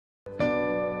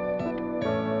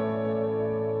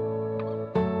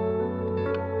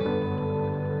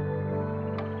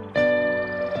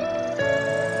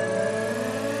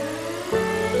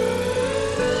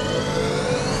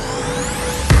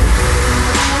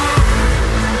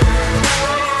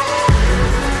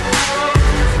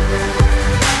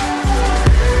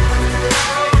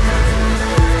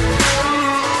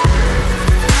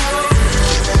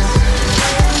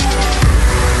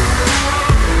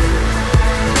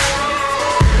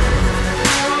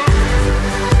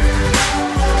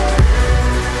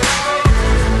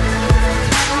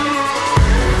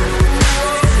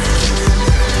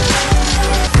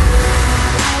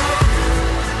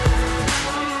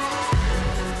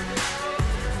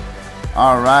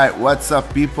Alright, what's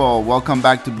up people? Welcome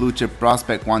back to Blue Chip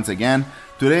Prospect once again.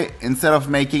 Today, instead of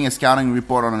making a scouting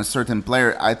report on a certain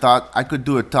player, I thought I could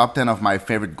do a top 10 of my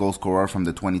favorite goal scorer from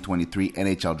the 2023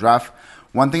 NHL draft.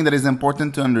 One thing that is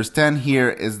important to understand here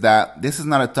is that this is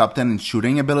not a top 10 in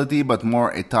shooting ability, but more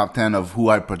a top 10 of who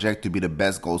I project to be the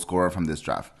best goal scorer from this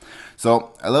draft.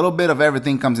 So a little bit of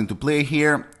everything comes into play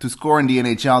here. To score in the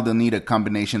NHL, they'll need a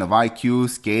combination of IQ,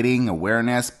 skating,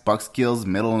 awareness, puck skills,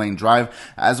 middle lane drive,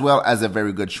 as well as a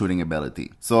very good shooting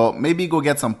ability. So maybe go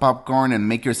get some popcorn and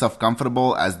make yourself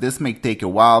comfortable, as this may take a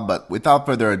while, but without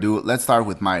further ado, let's start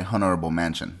with my honorable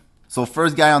mention. So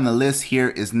first guy on the list here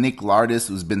is Nick Lardis,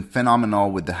 who's been phenomenal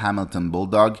with the Hamilton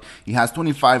Bulldog. He has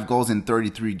 25 goals in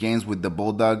 33 games with the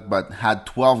Bulldog, but had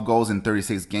 12 goals in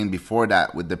 36 games before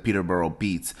that with the Peterborough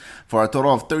Petes, for a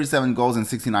total of 37 goals in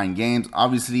 69 games.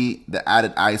 Obviously, the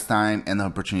added ice time and the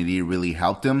opportunity really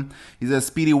helped him. He's a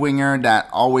speedy winger that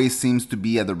always seems to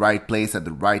be at the right place at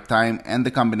the right time, and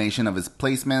the combination of his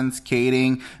placement,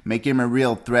 skating, make him a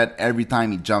real threat every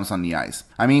time he jumps on the ice.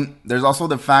 I mean, there's also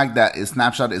the fact that his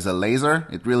snapshot is a laser.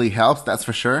 It really helps, that's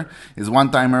for sure. His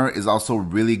one-timer is also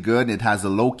really good. It has a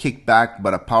low kickback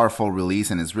but a powerful release,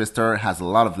 and his wrister has a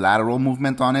lot of lateral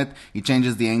movement on it. He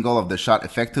changes the angle of the shot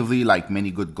effectively, like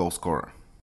many good goal scorer.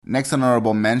 Next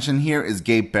honorable mention here is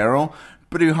Gabe Perreault.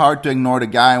 Pretty hard to ignore the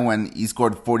guy when he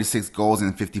scored 46 goals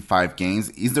in 55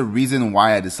 games. He's the reason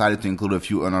why I decided to include a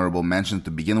few honorable mentions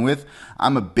to begin with.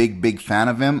 I'm a big fan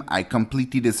of him. I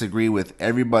completely disagree with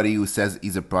everybody who says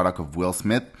he's a product of Will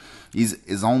Smith. He's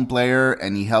his own player,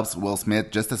 and he helps Will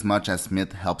Smith just as much as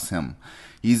Smith helps him.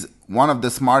 He's one of the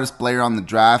smartest players on the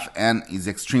draft, and he's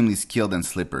extremely skilled and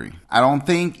slippery. I don't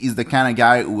think he's the kind of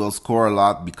guy who will score a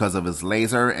lot because of his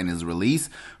laser and his release.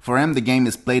 For him, the game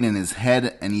is played in his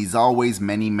head, and he's always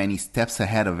many steps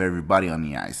ahead of everybody on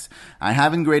the ice. I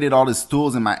haven't graded all his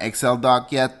tools in my Excel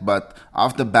doc yet, but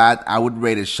off the bat, I would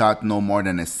rate his shot no more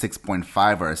than a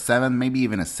 6.5 or a 7, maybe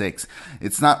even a 6.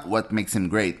 It's not what makes him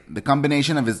great. The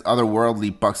combination of his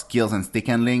otherworldly puck skills and stick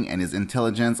handling and his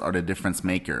intelligence are the difference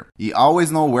maker. He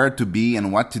always knows where to be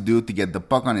and what to do to get the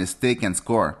puck on his stick and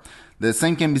score. The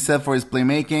same can be said for his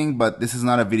playmaking, but this is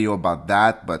not a video about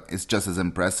that, but it's just as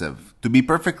impressive. To be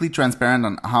perfectly transparent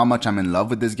on how much I'm in love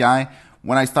with this guy,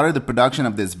 when I started the production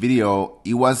of this video,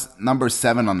 he was number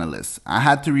 7 on the list. I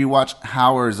had to rewatch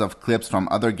hours of clips from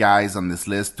other guys on this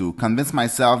list to convince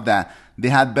myself that they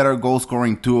had better goal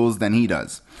scoring tools than he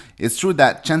does. It's true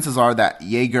that chances are that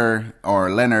Yager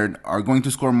or Leonard are going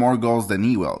to score more goals than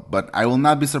he will, but I will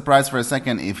not be surprised for a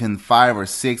second if in 5 or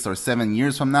 6 or 7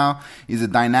 years from now, he's a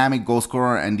dynamic goal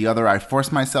scorer and the other I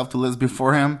forced myself to list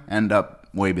before him end up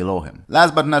way below him.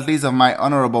 Last but not least of my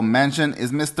honorable mention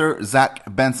is Mr. Zach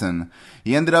Benson.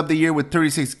 He ended up the year with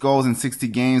 36 goals in 60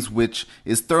 games, which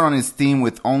is third on his team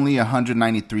with only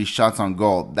 193 shots on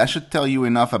goal. That should tell you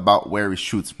enough about where he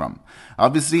shoots from.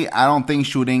 Obviously, I don't think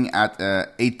shooting at a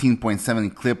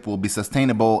 18.7 clip will be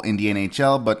sustainable in the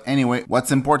NHL, but anyway,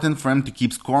 what's important for him to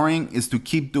keep scoring is to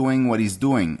keep doing what he's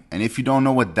doing. And if you don't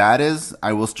know what that is,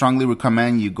 I will strongly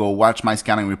recommend you go watch my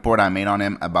scouting report I made on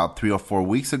him about 3 or 4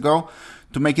 weeks ago.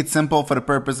 To make it simple for the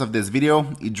purpose of this video,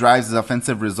 he drives his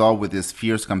offensive result with his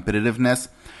fierce competitiveness.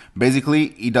 Basically,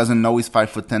 he doesn't know he's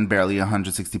 5'10", barely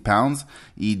 160 pounds.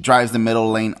 He drives the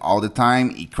middle lane all the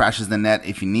time. He crashes the net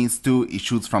if he needs to. He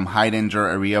shoots from high danger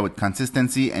area with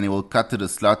consistency, and he will cut to the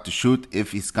slot to shoot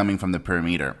if he's coming from the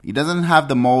perimeter. He doesn't have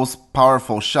the most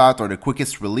powerful shot or the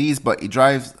quickest release, but he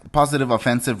drives positive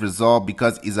offensive result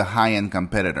because he's a high-end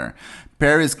competitor.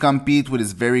 Pair his compete with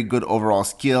his very good overall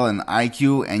skill and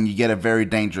IQ, and you get a very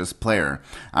dangerous player.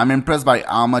 I'm impressed by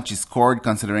how much he scored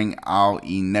considering how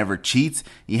he never cheats.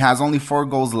 He has only 4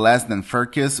 goals less than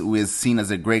Furcus, who is seen as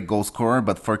a great goal scorer,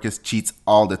 but Furcus cheats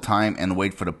all the time and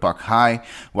waits for the puck high,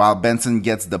 while Benson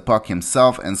gets the puck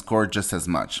himself and scores just as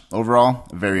much. Overall,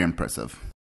 very impressive.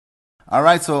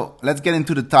 Alright, so let's get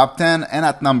into the top 10, and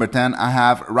at number 10 I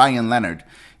have Ryan Leonard.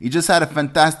 He just had a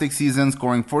fantastic season,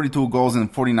 scoring 42 goals in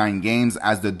 49 games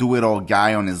as the do-it-all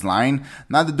guy on his line.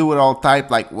 Not the do-it-all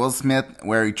type like Will Smith,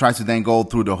 where he tries to then go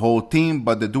through the whole team,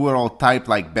 but the do-it-all type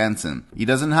like Benson. He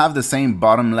doesn't have the same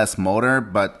bottomless motor,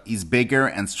 but he's bigger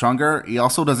and stronger. He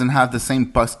also doesn't have the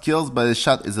same puck skills, but his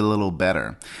shot is a little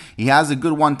better. He has a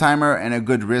good one-timer and a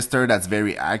good wrister that's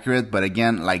very accurate, but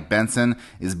again, like Benson,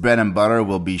 his bread and butter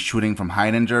will be shooting from high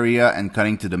danger area and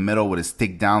cutting to the middle with his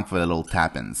stick down for the little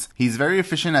tap-ins. He's very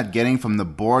efficient at getting from the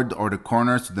board or the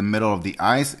corners to the middle of the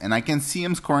ice, and I can see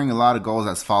him scoring a lot of goals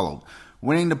as followed: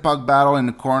 winning the puck battle in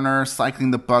the corner,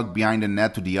 cycling the puck behind the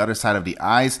net to the other side of the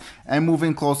ice, and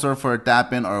moving closer for a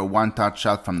tap-in or a one-touch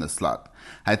shot from the slot.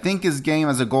 I think his game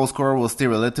as a goal scorer will stay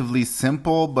relatively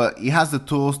simple, but he has the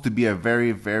tools to be a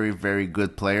very, very, very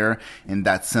good player in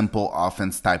that simple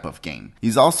offense type of game.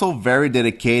 He's also very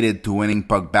dedicated to winning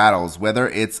puck battles, whether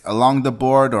it's along the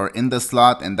board or in the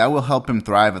slot, and that will help him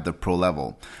thrive at the pro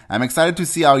level. I'm excited to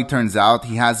see how he turns out.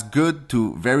 He has good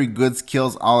to very good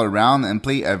skills all around and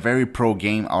play a very pro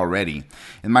game already.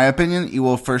 In my opinion, he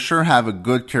will for sure have a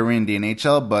good career in the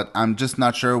NHL, but I'm just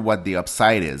not sure what the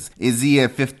upside is. Is he a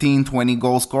 15-20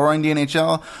 goal scorer in the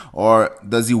NHL, or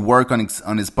does he work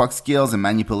on his puck skills and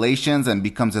manipulations and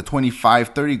becomes a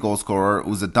 25-30 goal scorer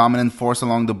who's a dominant force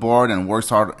along the board and works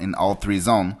hard in all three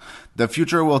zones? The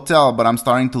future will tell, but I'm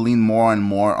starting to lean more and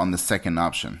more on the second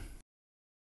option.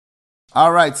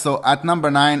 Alright, so at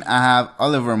number 9, I have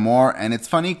Oliver Moore, and it's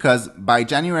funny because by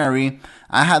January,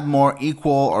 I had Moore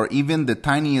equal or even the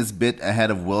tiniest bit ahead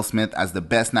of Will Smith as the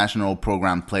best national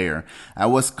program player. I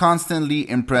was constantly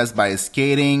impressed by his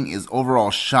skating, his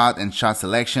overall shot and shot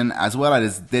selection, as well as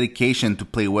his dedication to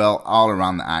play well all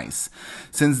around the ice.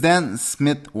 Since then,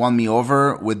 Smith won me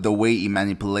over with the way he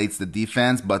manipulates the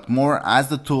defense, but Moore has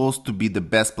the tools to be the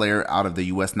best player out of the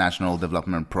US National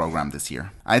Development Program this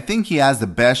year. I think he has the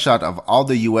best shot of all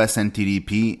the US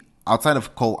NTDP, outside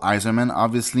of Cole Eiserman,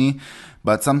 obviously,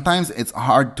 but sometimes it's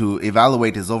hard to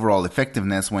evaluate his overall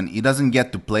effectiveness when he doesn't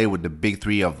get to play with the big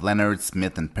three of Leonard,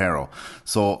 Smith, and Perreault.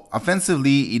 So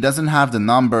offensively, he doesn't have the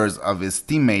numbers of his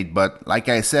teammate, but like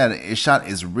I said, his shot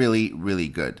is really, really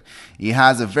good. He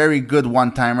has a very good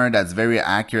one-timer that's very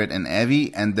accurate and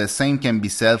heavy, and the same can be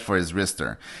said for his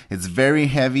wrister. It's very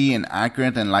heavy and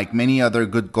accurate, and like many other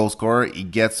good goal scorers, he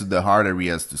gets to the hard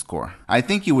areas to score. I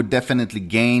think he would definitely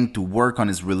gain to work on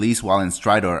his release while in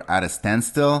stride or at a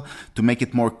standstill to make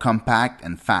it more compact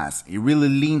and fast. He really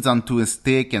leans onto his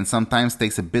stick and sometimes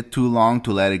takes a bit too long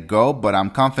to let it go, but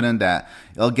I'm confident that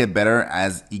it'll get better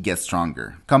as he gets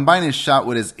stronger. Combine his shot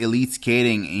with his elite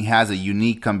skating, he has a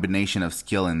unique combination of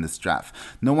skill in this draft.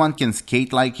 No one can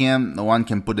skate like him, no one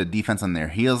can put the defense on their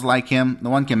heels like him, no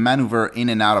one can maneuver in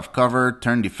and out of cover,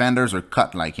 turn defenders, or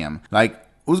cut like him. Like,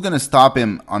 who's gonna stop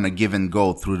him on a given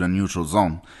goal through the neutral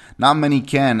zone? Not many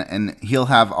can, and he'll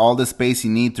have all the space he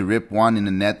needs to rip one in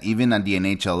the net even at the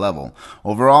NHL level.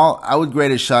 Overall, I would grade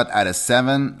his shot at a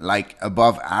 7, like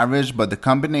above average, but the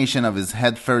combination of his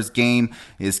head-first game,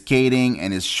 his skating,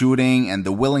 and his shooting, and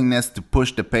the willingness to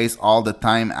push the pace all the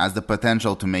time has the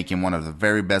potential to make him one of the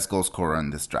very best goal scorers in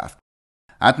this draft.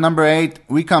 At number 8,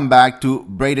 we come back to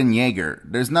Brayden Yager.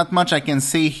 There's not much I can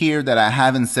say here that I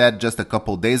haven't said just a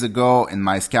couple days ago in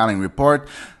my scouting report,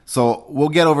 so we'll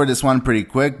get over this one pretty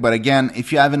quick, but again,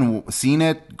 if you haven't seen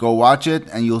it, go watch it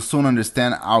and you'll soon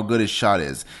understand how good his shot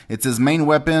is. It's his main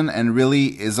weapon and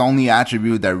really his only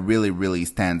attribute that really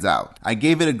stands out. I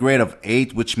gave it a grade of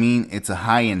 8, which means it's a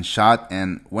high-end shot,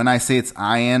 and when I say it's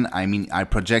high-end, I mean I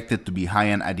project it to be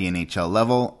high-end at the NHL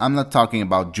level. I'm not talking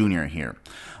about junior here.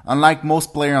 Unlike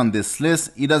most players on this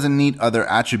list, he doesn't need other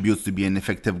attributes to be an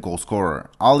effective goal scorer.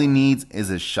 All he needs is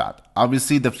his shot.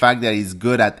 Obviously, the fact that he's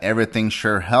good at everything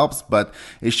sure helps, but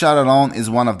his shot alone is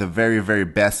one of the very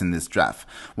best in this draft.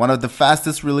 One of the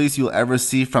fastest release you'll ever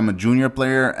see from a junior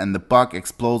player, and the puck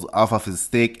explodes off of his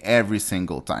stick every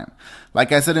single time.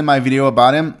 Like I said in my video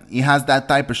about him, he has that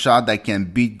type of shot that can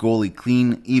beat goalie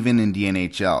clean even in the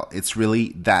NHL. It's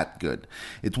really that good.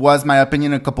 It was my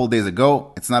opinion a couple days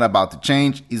ago. It's not about to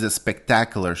change. He's a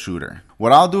spectacular shooter.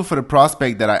 What I'll do for the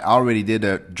prospect that I already did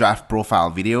a draft profile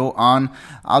video on,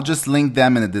 I'll just link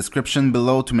them in the description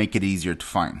below to make it easier to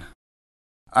find.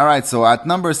 Alright, so at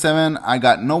number 7, I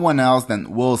got no one else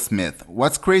than Will Smith.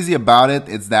 What's crazy about it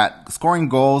is that scoring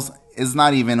goals is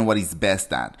not even what he's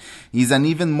best at. He's an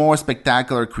even more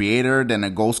spectacular creator than a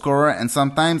goal scorer, and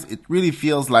sometimes it really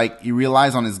feels like he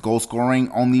relies on his goal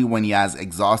scoring only when he has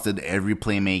exhausted every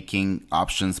playmaking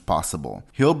options possible.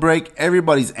 He'll break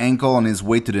everybody's ankle on his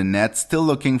way to the net, still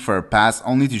looking for a pass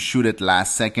only to shoot it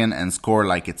last second and score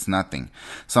like it's nothing.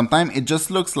 Sometimes it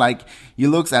just looks like he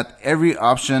looks at every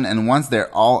option, and once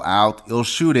they're all out, he'll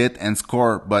shoot it and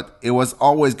score, but it was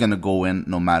always gonna go in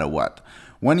no matter what.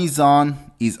 When he's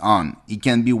on, he's on. He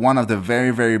can be one of the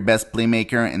very best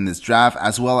playmaker in this draft,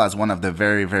 as well as one of the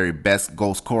very best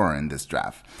goal scorer in this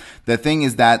draft. The thing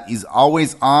is that he's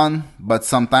always on, but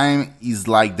sometimes he's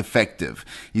like defective.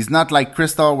 He's not like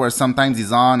Cristall, where sometimes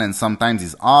he's on and sometimes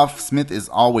he's off. Smith is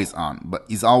always on, but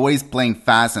he's always playing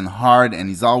fast and hard, and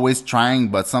he's always trying,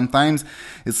 but sometimes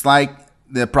it's like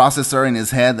the processor in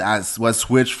his head was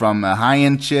switched from a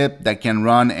high-end chip that can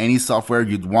run any software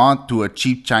you'd want to a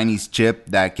cheap Chinese chip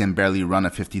that can barely run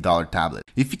a $50 tablet.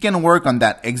 If he can work on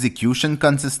that execution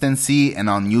consistency and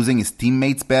on using his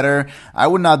teammates better, I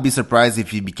would not be surprised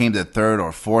if he became the third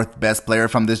or fourth best player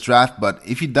from this draft, but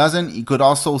if he doesn't, he could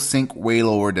also sink way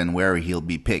lower than where he'll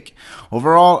be picked.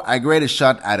 Overall, I grade his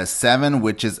shot at a 7,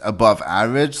 which is above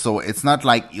average, so it's not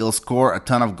like he'll score a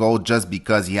ton of goals just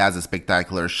because he has a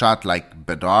spectacular shot like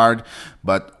Bedard,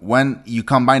 but when you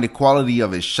combine the quality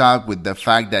of his shot with the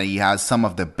fact that he has some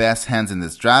of the best hands in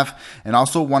this draft and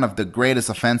also one of the greatest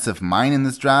offensive mind in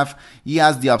this draft, he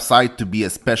has the upside to be a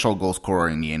special goal scorer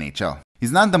in the NHL.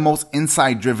 He's not the most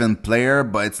inside-driven player,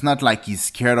 but it's not like he's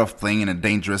scared of playing in a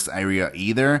dangerous area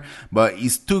either, but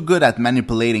he's too good at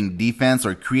manipulating defense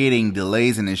or creating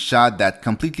delays in his shot that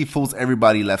completely fools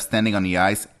everybody left standing on the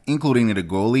ice, including the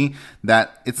goalie,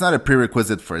 that it's not a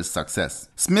prerequisite for his success.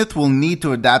 Smith will need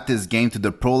to adapt his game to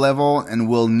the pro level and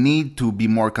will need to be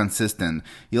more consistent.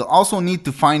 He'll also need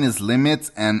to find his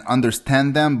limits and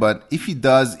understand them, but if he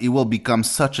does, he will become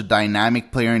such a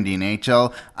dynamic player in the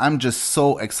NHL. I'm just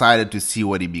so excited to see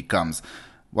what he becomes.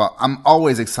 Well, I'm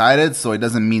always excited, so it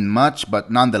doesn't mean much,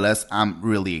 but nonetheless, I'm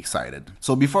really excited.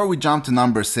 So before we jump to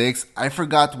number 6, I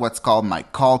forgot what's called my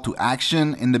call to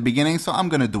action in the beginning, so I'm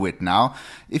gonna do it now.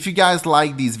 If you guys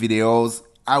like these videos,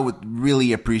 I would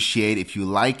really appreciate if you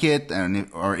like it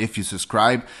or if you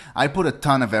subscribe. I put a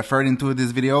ton of effort into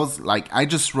these videos. Like, I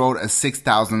just wrote a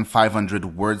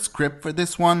 6,500 word script for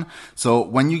this one. So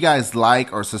when you guys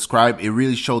like or subscribe, it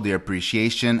really shows the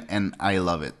appreciation and I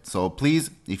love it. So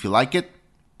please, if you like it,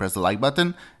 press the like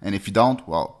button, and if you don't,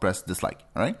 well, press dislike,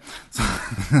 alright?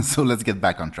 So let's get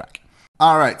back on track.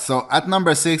 Alright, so at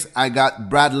number 6, I got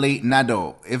Bradley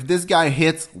Nadeau. If this guy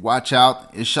hits, watch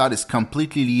out. His shot is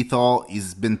completely lethal.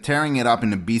 He's been tearing it up in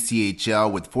the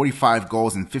BCHL with 45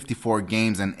 goals in 54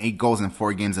 games and 8 goals in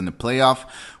 4 games in the playoff,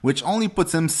 which only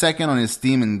puts him second on his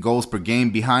team in goals per game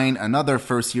behind another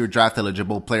first-year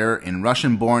draft-eligible player in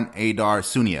Russian-born Adar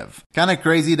Suniev. Kinda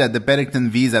crazy that the Bedington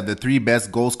Vs have the 3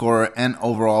 best goal scorer and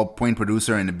overall point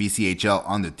producer in the BCHL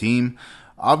on the team.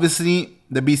 Obviously,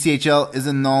 the BCHL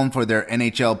isn't known for their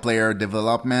NHL player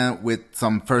development with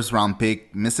some first round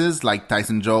pick misses like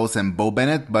Tyson Jones and Bo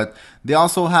Bennett, but they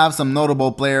also have some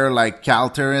notable players like Cal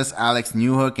Turris, Alex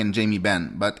Newhook, and Jamie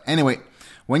Benn. But anyway,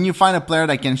 when you find a player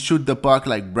that can shoot the puck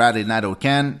like Bradley Nadeau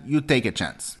can, you take a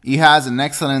chance. He has an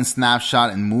excellent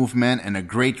snapshot and movement and a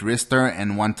great wrister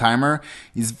and one-timer.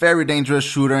 He's a very dangerous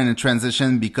shooter in a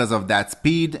transition because of that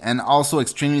speed and also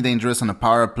extremely dangerous on a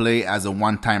power play as a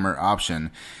one-timer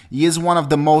option. He is one of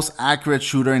the most accurate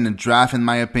shooter in the draft in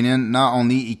my opinion. Not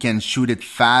only he can shoot it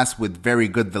fast with very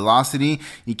good velocity,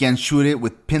 he can shoot it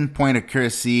with pinpoint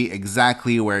accuracy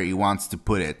exactly where he wants to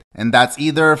put it. And that's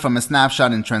either from a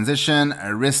snapshot in transition,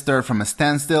 a wrister from a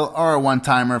standstill, or a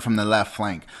one-timer from the left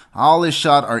flank. All his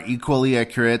shots are equally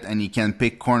accurate and he can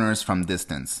pick corners from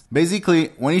distance. Basically,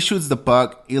 when he shoots the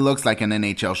puck, he looks like an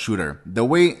NHL shooter. The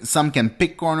way some can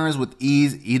pick corners with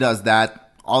ease, he does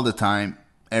that all the time,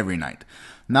 every night.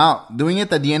 Now, doing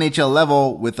it at the NHL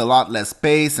level with a lot less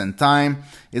space and time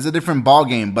is a different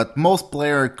ballgame, but most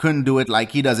players couldn't do it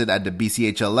like he does it at the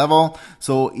BCHL level,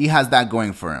 so he has that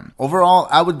going for him. Overall,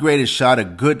 I would grade his shot a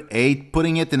good 8,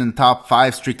 putting it in the top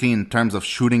 5 strictly in terms of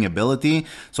shooting ability,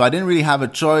 so I didn't really have a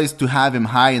choice to have him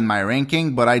high in my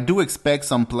ranking, but I do expect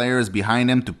some players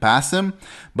behind him to pass him.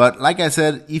 But like I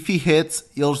said, if he hits,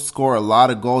 he'll score a lot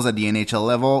of goals at the NHL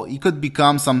level. He could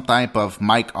become some type of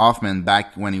Mike Hoffman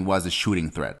back when he was a shooting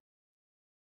threat.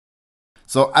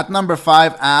 So at number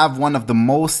 5, I have one of the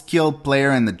most skilled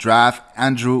player in the draft,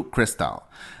 Andrew Cristall.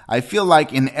 I feel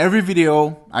like in every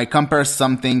video, I compare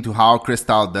something to how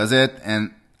Cristall does it,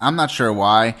 and I'm not sure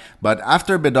why, but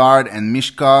after Bedard and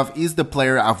Michkov, he's the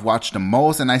player I've watched the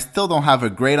most, and I still don't have a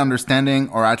great understanding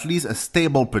or at least a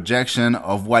stable projection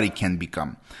of what he can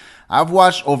become. I've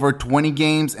watched over 20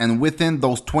 games, and within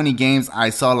those 20 games, I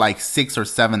saw like 6 or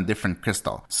 7 different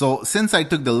Cristall. So since I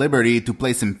took the liberty to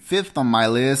place him 5th on my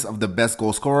list of the best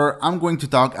goal scorer, I'm going to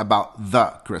talk about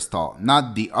the Cristall.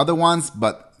 Not the other ones,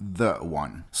 but the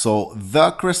one. So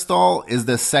the Cristall is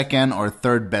the 2nd or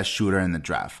 3rd best shooter in the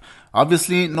draft.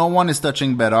 Obviously, no one is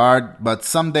touching Bedard, but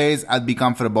some days I'd be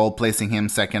comfortable placing him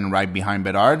 2nd right behind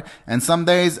Bedard, and some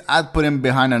days I'd put him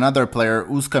behind another player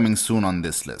who's coming soon on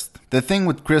this list. The thing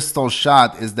with Cristall's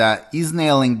shot is that he's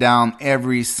nailing down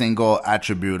every single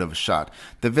attribute of a shot.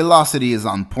 The velocity is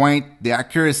on point, the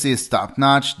accuracy is top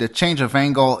notch, the change of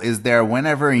angle is there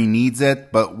whenever he needs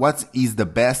it, but what he's the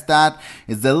best at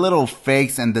is the little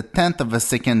fakes and the 1/10 of a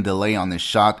second delay on his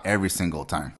shot every single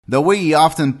time. The way he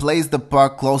often plays the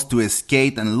puck close to his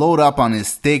skate and load up on his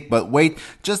stick, but wait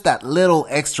just that little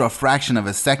extra fraction of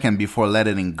a second before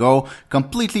letting it go,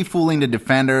 completely fooling the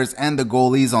defenders and the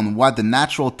goalies on what the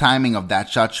natural timing of that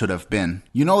shot should have been.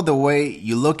 You know the way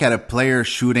you look at a player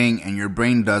shooting and your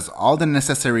brain does all the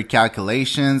necessary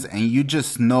calculations and you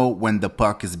just know when the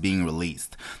puck is being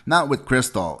released. Not with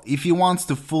Cristall. If he wants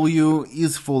to fool you,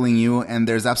 he's fooling you and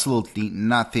there's absolutely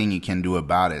nothing you can do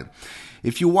about it.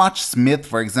 If you watch Smith,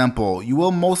 for example, you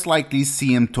will most likely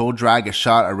see him toe drag a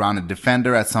shot around a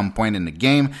defender at some point in the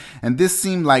game, and this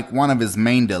seemed like one of his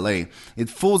main delay.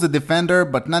 It fools the defender,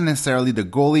 but not necessarily the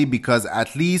goalie, because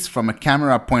at least from a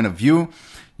camera point of view,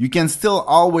 you can still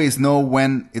always know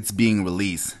when it's being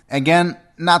released. Again,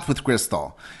 not with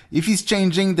Cristall. If he's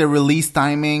changing the release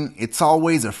timing, it's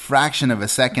always a fraction of a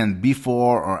second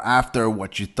before or after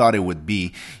what you thought it would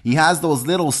be. He has those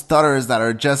little stutters that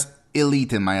are just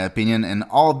elite in my opinion, and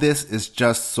all this is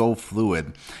just so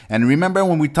fluid. And remember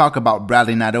when we talk about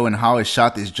Brayden Yager and how his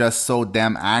shot is just so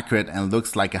damn accurate and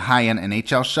looks like a high-end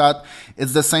NHL shot?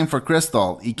 It's the same for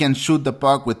Cristall. He can shoot the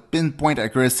puck with pinpoint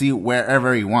accuracy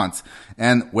wherever he wants.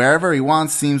 And wherever he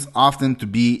wants seems often to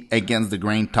be against the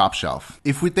grain top shelf.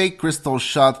 If we take Cristall's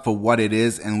shot for what it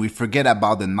is and we forget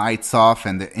about the nights off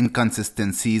and the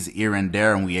inconsistencies here and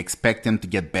there and we expect him to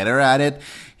get better at it,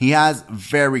 he has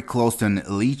very close to an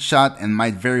elite shot and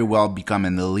might very well become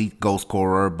an elite goal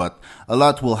scorer, but a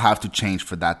lot will have to change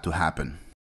for that to happen.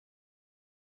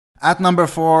 At number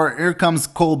 4, here comes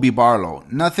Colby Barlow.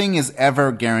 Nothing is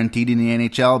ever guaranteed in the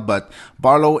NHL, but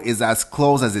Barlow is as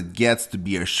close as it gets to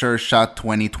be a sure shot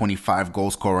 20-25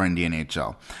 goal scorer in the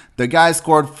NHL. The guy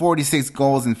scored 46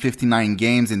 goals in 59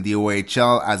 games in the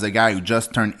OHL as a guy who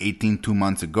just turned 18 2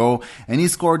 months ago, and he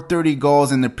scored 30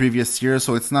 goals in the previous year,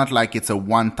 so it's not like it's a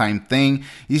one-time thing.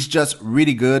 He's just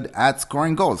really good at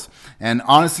scoring goals. And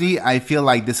honestly, I feel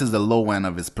like this is the low end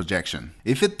of his projection.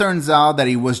 If it turns out that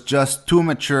he was just too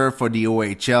mature for the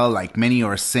OHL, like many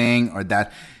are saying, or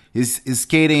that his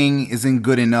skating isn't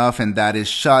good enough and that his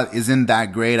shot isn't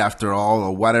that great after all,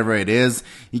 or whatever it is,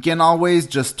 he can always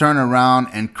just turn around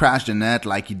and crash the net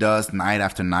like he does night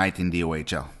after night in the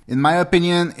OHL. In my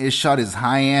opinion, his shot is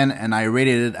high-end, and I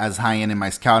rated it as high-end in my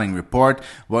scouting report,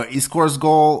 where he scores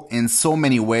goal in so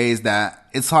many ways that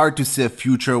it's hard to see a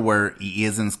future where he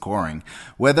isn't scoring.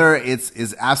 Whether it's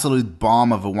his absolute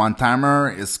bomb of a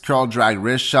one-timer, his curl drag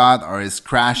wrist shot, or his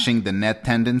crashing the net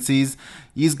tendencies,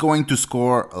 he's going to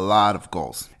score a lot of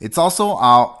goals. It's also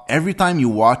how every time you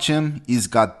watch him, he's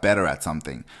got better at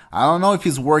something. I don't know if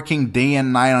he's working day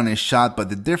and night on his shot, but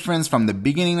the difference from the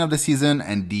beginning of the season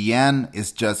and the end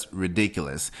is just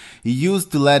ridiculous. He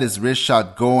used to let his wrist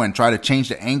shot go and try to change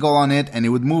the angle on it, and it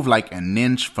would move like an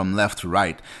inch from left to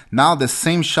right. Now the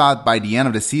same shot by the end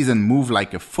of the season moved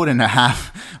like a foot and a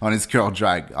half on his curl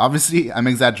drag. Obviously, I'm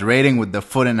exaggerating with the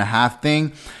foot and a half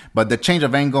thing, but the change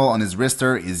of angle on his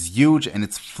wrister is huge and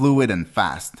it's fluid and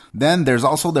fast. Then there's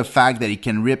also the fact that he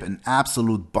can rip an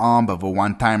absolute bomb of a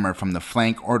one-timer from the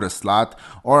flank or the slot,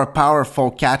 or a powerful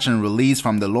catch and release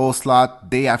from the low slot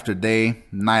day after day,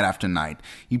 night after night.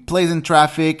 He plays in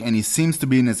traffic and he seems to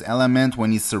be in his element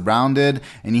when he's surrounded,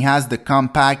 and he has the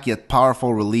compact yet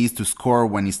powerful release to score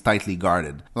when he's tightly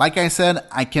guarded. Like I said,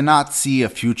 I cannot see a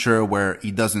future where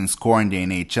he doesn't score in the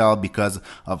NHL because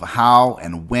of how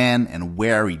and when and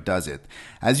where he does it.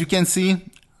 As you can see,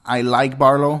 I like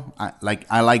Barlow.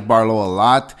 I like Barlow a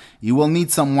lot. He will need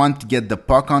someone to get the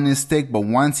puck on his stick, but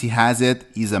once he has it,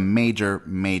 he's a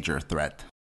major threat.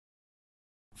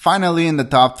 Finally, in the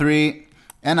top 3,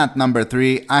 and at number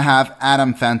 3, I have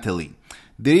Adam Fantilli.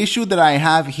 The issue that I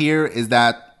have here is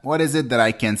that what is it that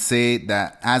I can say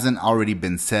that hasn't already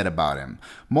been said about him?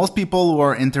 Most people who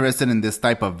are interested in this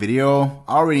type of video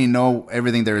already know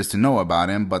everything there is to know about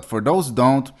him, but for those who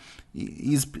don't,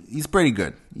 he's pretty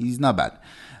good. He's not bad.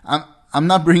 I'm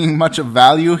not bringing much of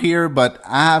value here, but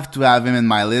I have to have him in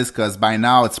my list because by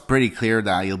now it's pretty clear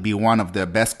that he'll be one of the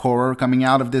best scorers coming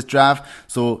out of this draft.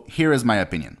 So here is my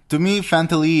opinion. To me,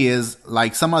 Fantilli is,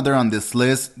 like some other on this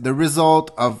list, the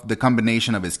result of the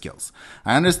combination of his skills.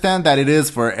 I understand that it is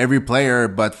for every player,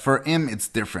 but for him it's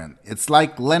different. It's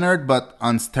like Leonard but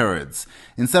on steroids.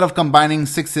 Instead of combining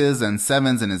 6s and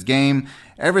 7s in his game,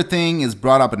 everything is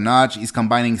brought up a notch. He's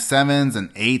combining 7s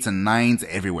and 8s and 9s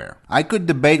everywhere. I could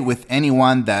debate with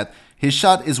anyone that his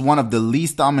shot is one of the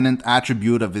least dominant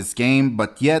attribute of his game,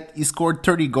 but yet he scored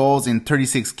 30 goals in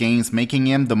 36 games, making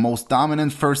him the most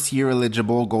dominant first-year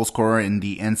eligible goal scorer in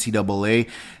the NCAA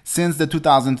since the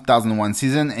 2000-2001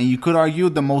 season, and you could argue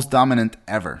the most dominant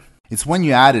ever. It's when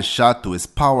you add his shot to his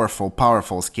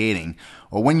powerful skating,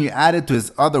 or when you add it to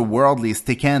his otherworldly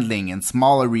stick handling and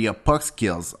small area puck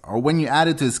skills, or when you add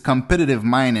it to his competitive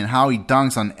mind and how he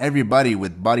dunks on everybody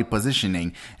with body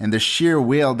positioning and the sheer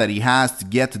will that he has to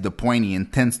get to the point he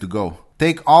intends to go.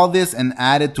 Take all this and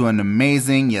add it to an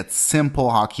amazing yet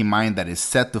simple hockey mind that is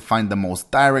set to find the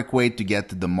most direct way to get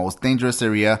to the most dangerous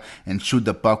area and shoot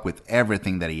the puck with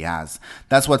everything that he has.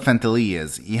 That's what Fantilli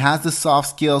is. He has the soft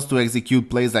skills to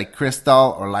execute plays like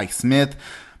Cristall or like Smith,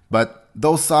 but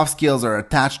those soft skills are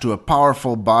attached to a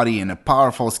powerful body and a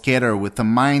powerful skater with a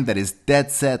mind that is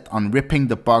dead set on ripping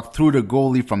the puck through the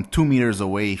goalie from 2 meters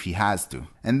away if he has to.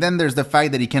 And then there's the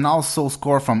fact that he can also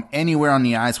score from anywhere on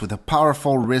the ice with a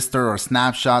powerful wrister or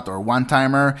snapshot or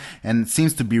one-timer, and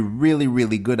seems to be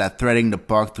really good at threading the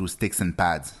puck through sticks and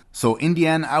pads. So in the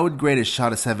end, I would grade his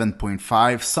shot a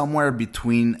 7.5, somewhere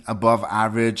between above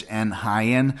average and high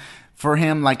end. For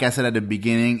him, like I said at the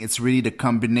beginning, it's really the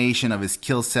combination of his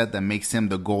skill set that makes him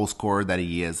the goal scorer that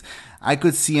he is. I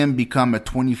could see him become a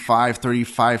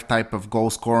 25-35 type of goal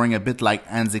scoring, a bit like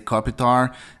Anze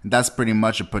Kopitar. That's pretty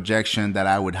much a projection that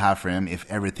I would have for him if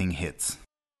everything hits.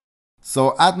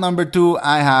 So at number 2,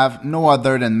 I have no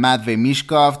other than Matvei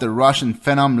Michkov, the Russian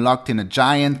phenom locked in a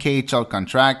giant KHL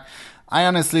contract. I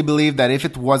honestly believe that if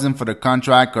it wasn't for the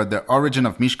contract or the origin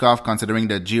of Michkov, considering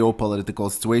the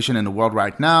geopolitical situation in the world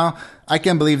right now, I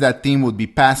can believe that team would be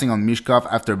passing on Michkov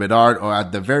after Bedard or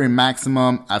at the very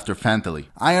maximum after Fantilli.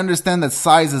 I understand that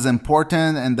size is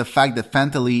important and the fact that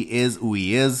Fantilli is who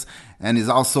he is and is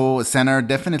also a center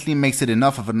definitely makes it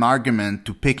enough of an argument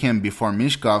to pick him before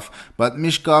Michkov, but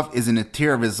Michkov is in a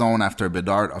tier of his own after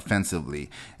Bedard offensively.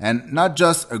 And not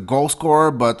just a goal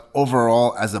scorer, but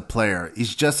overall as a player.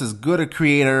 He's just as good a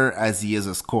creator as he is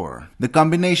a scorer. The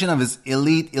combination of his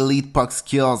elite puck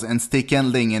skills and stick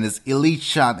handling and his elite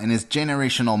shot and his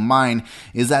generational mind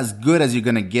is as good as you're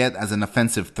gonna get as an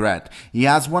offensive threat. He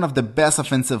has one of the best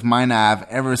offensive mind I have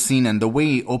ever seen, and the way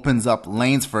he opens up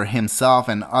lanes for himself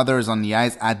and others on the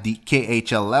ice at the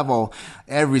KHL level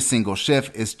every single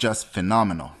shift is just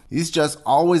phenomenal. He's just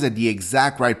always at the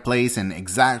exact right place and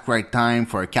exact right time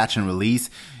for a catch and release.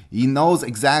 He knows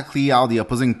exactly how the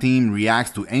opposing team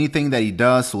reacts to anything that he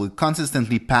does, so he'll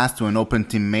consistently pass to an open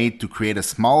teammate to create a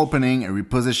small opening and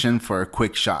reposition for a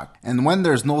quick shot. And when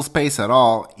there's no space at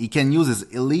all, he can use his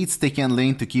elite stick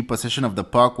handling to keep possession of the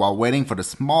puck while waiting for the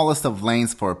smallest of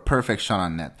lanes for a perfect shot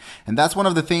on net. And that's one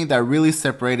of the things that really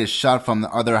separate his shot from the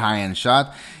other high-end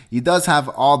shot. He does have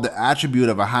all the attribute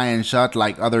of a high-end shot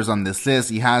like others on this list.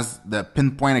 He has the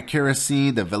pinpoint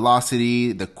accuracy, the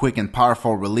velocity, the quick and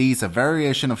powerful release, a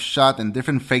variation of shot and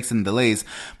different fakes and delays.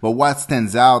 But what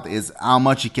stands out is how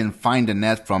much he can find the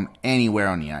net from anywhere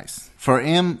on the ice. For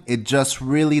him, it just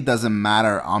really doesn't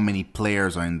matter how many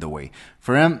players are in the way.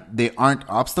 For him, they aren't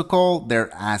obstacle,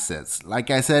 they're assets. Like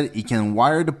I said, he can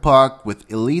wire the puck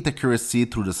with elite accuracy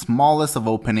through the smallest of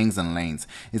openings and lanes.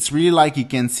 It's really like he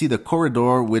can see the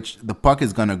corridor which the puck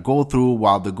is gonna go through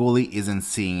while the goalie isn't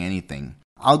seeing anything.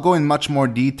 I'll go in much more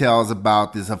details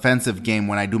about this offensive game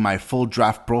when I do my full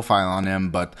draft profile on him,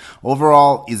 but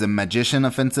overall, he's a magician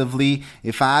offensively.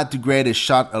 If I had to grade his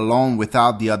shot alone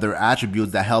without the other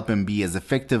attributes that help him be as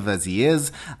effective as he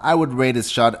is, I would rate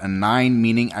his shot a 9,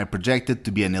 meaning I project it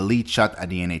to be an elite shot at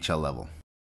the NHL level.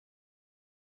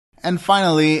 And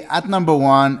finally, at number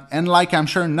 1, and like I'm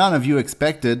sure none of you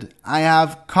expected, I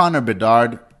have Connor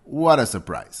Bedard. What a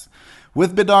surprise.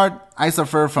 With Bedard, I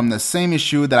suffer from the same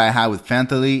issue that I had with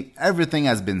Fantilli. Everything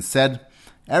has been said,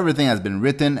 everything has been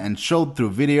written and showed through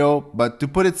video, but to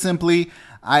put it simply,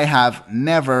 I have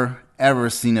never ever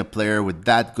seen a player with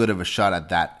that good of a shot at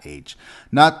that age.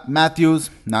 Not Matthews,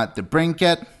 not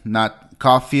DeBrincat, not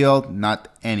Caulfield, not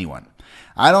anyone.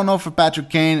 I don't know for Patrick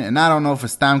Kane and I don't know for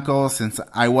Stamkos since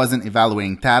I wasn't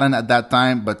evaluating talent at that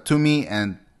time, but to me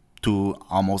and to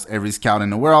almost every scout in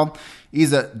the world,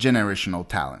 he's a generational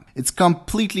talent. It's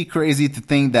completely crazy to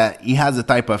think that he has a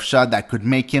type of shot that could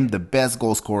make him the best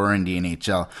goal scorer in the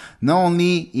NHL. Not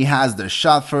only he has the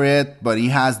shot for it, but he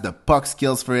has the puck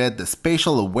skills for it, the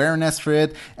spatial awareness for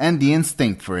it, and the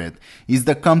instinct for it. He's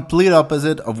the complete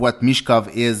opposite of what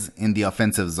Michkov is in the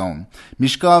offensive zone.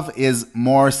 Michkov is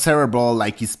more cerebral,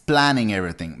 like he's planning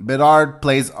everything. Bedard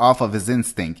plays off of his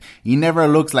instinct. He never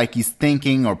looks like he's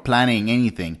thinking or planning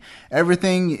anything.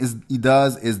 Everything he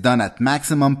does is done at at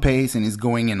maximum pace and is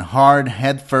going in hard,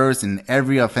 head first in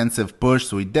every offensive push,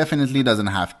 so he definitely doesn't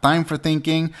have time for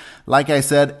thinking. Like I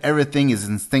said, everything is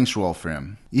instinctual for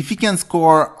him. If he can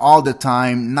score all the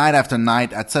time, night after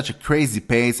night, at such a crazy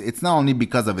pace, it's not only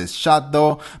because of his shot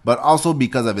though, but also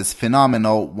because of his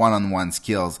phenomenal one-on-one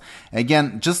skills.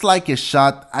 Again, just like his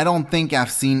shot, I don't think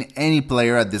I've seen any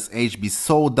player at this age be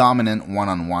so dominant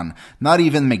one-on-one. Not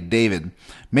even McDavid.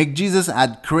 McJesus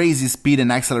had crazy speed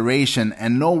and acceleration,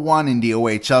 and no one in the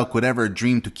OHL could ever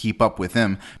dream to keep up with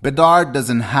him. Bedard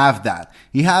doesn't have that.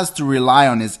 He has to rely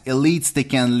on his elite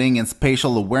stick handling and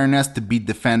spatial awareness to beat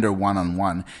defender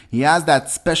one-on-one. He has that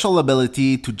special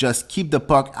ability to just keep the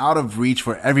puck out of reach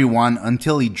for everyone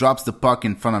until he drops the puck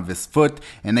in front of his foot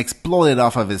and explode it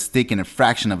off of his stick in a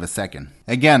fraction of a second.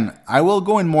 Again, I will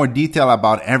go in more detail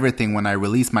about everything when I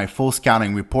release my full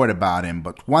scouting report about him,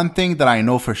 but one thing that I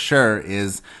know for sure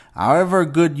is, however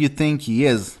good you think he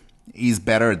is, he's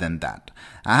better than that.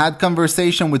 I had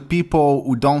conversation with people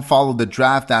who don't follow the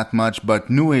draft that much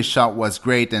but knew his shot was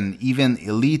great and even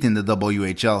elite in the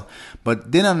WHL,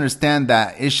 but didn't understand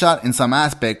that his shot in some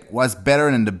aspect was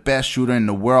better than the best shooter in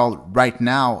the world right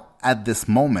now at this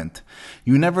moment.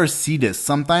 You never see this.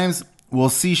 Sometimes we'll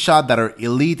see shots that are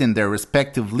elite in their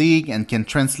respective league and can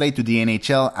translate to the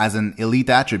NHL as an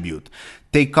elite attribute.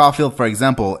 Take Caulfield for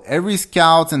example. Every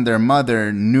scout and their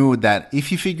mother knew that if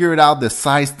he figured out the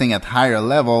size thing at higher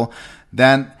level,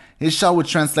 then his shot would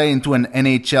translate into an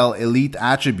NHL elite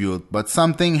attribute, but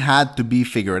something had to be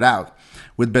figured out.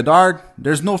 With Bedard,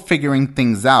 there's no figuring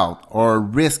things out or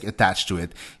risk attached to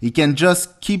it. He can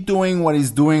just keep doing what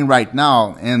he's doing right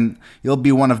now and he'll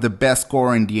be one of the best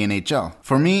scorers in the NHL.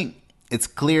 For me, it's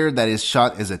clear that his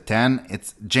shot is a 10.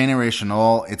 It's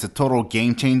generational. It's a total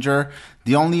game changer.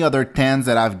 The only other 10s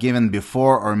that I've given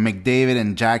before are McDavid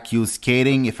and Jack Hughes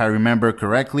skating, if I remember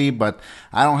correctly, but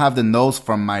I don't have the notes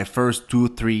from my first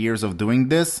 2-3 years of doing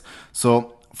this.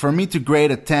 So for me to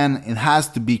grade a 10, it has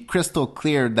to be crystal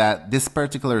clear that this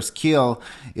particular skill,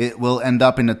 it will end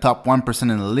up in the top 1%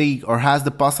 in the league or has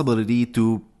the possibility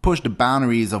to push the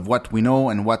boundaries of what we know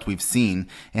and what we've seen.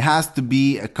 It has to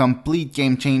be a complete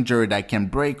game changer that can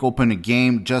break open a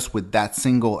game just with that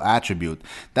single attribute.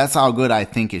 That's how good I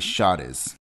think his shot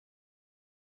is.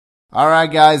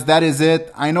 Alright guys, that is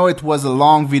it. I know it was a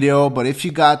long video, but if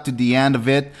you got to the end of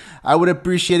it, I would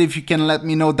appreciate if you can let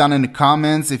me know down in the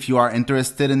comments if you are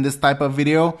interested in this type of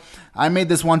video. I made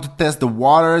this one to test the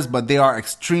waters, but they are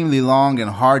extremely long and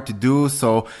hard to do,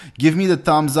 so give me the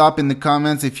thumbs up in the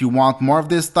comments if you want more of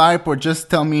this type, or just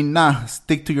tell me, nah,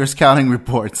 stick to your scouting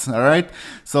reports, alright?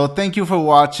 So thank you for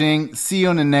watching, see you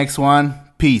in the next one,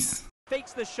 peace.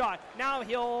 Fakes the shot, now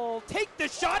he'll take the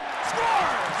shot,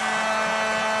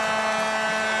 scores!